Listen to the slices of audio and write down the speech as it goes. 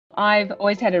I've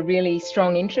always had a really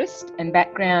strong interest and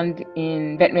background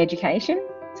in veterinary education.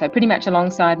 So pretty much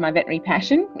alongside my veterinary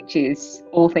passion, which is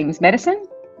all things medicine,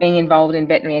 being involved in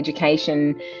veterinary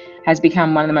education has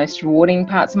become one of the most rewarding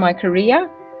parts of my career.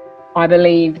 I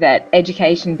believe that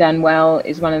education done well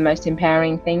is one of the most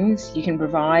empowering things you can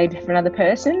provide for another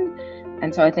person.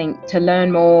 And so I think to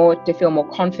learn more, to feel more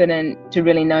confident, to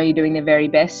really know you're doing the very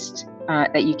best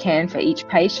that you can for each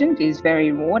patient is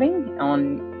very rewarding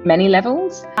on many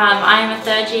levels. I'm a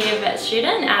third year vet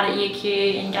student out at UQ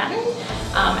in Gatton,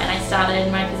 and I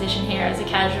started my position here as a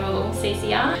casual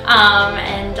CCR,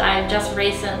 and I've just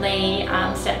recently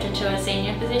stepped into a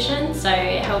senior position, so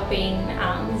helping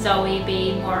Zoe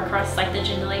be more across like the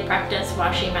Jindalee practice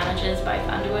while she manages both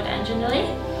Underwood and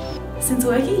Jindalee. Since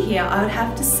working here, I would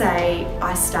have to say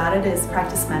I started as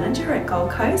practice manager at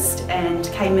Gold Coast and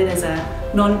came in as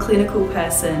a non-clinical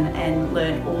person and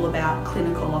learned all about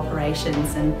clinical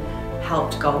operations and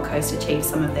helped Gold Coast achieve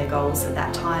some of their goals at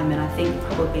that time. And I think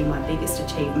probably my biggest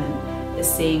achievement is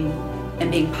seeing and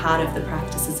being part of the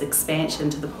practice's expansion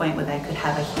to the point where they could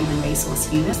have a human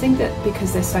resource unit. I think that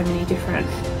because there's so many different,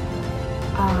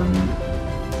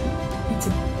 it's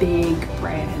a big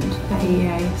brand,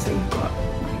 AEA, so you've got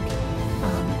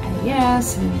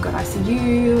AES, and you've got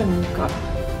ICU, and you've got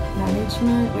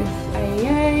management with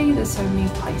AEA. There's so many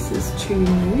places to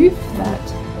move that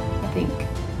I think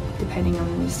depending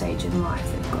on your stage in life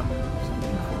they've got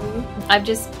something for you. I've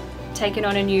just taken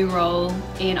on a new role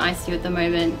in ICU at the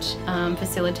moment,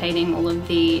 facilitating all of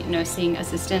the nursing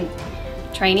assistant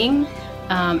training.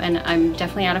 And I'm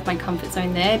definitely out of my comfort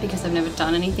zone there because I've never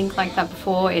done anything like that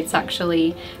before. It's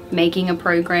actually making a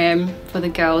program for the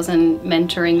girls and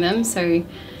mentoring them, so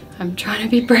I'm trying to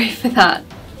be brave for that.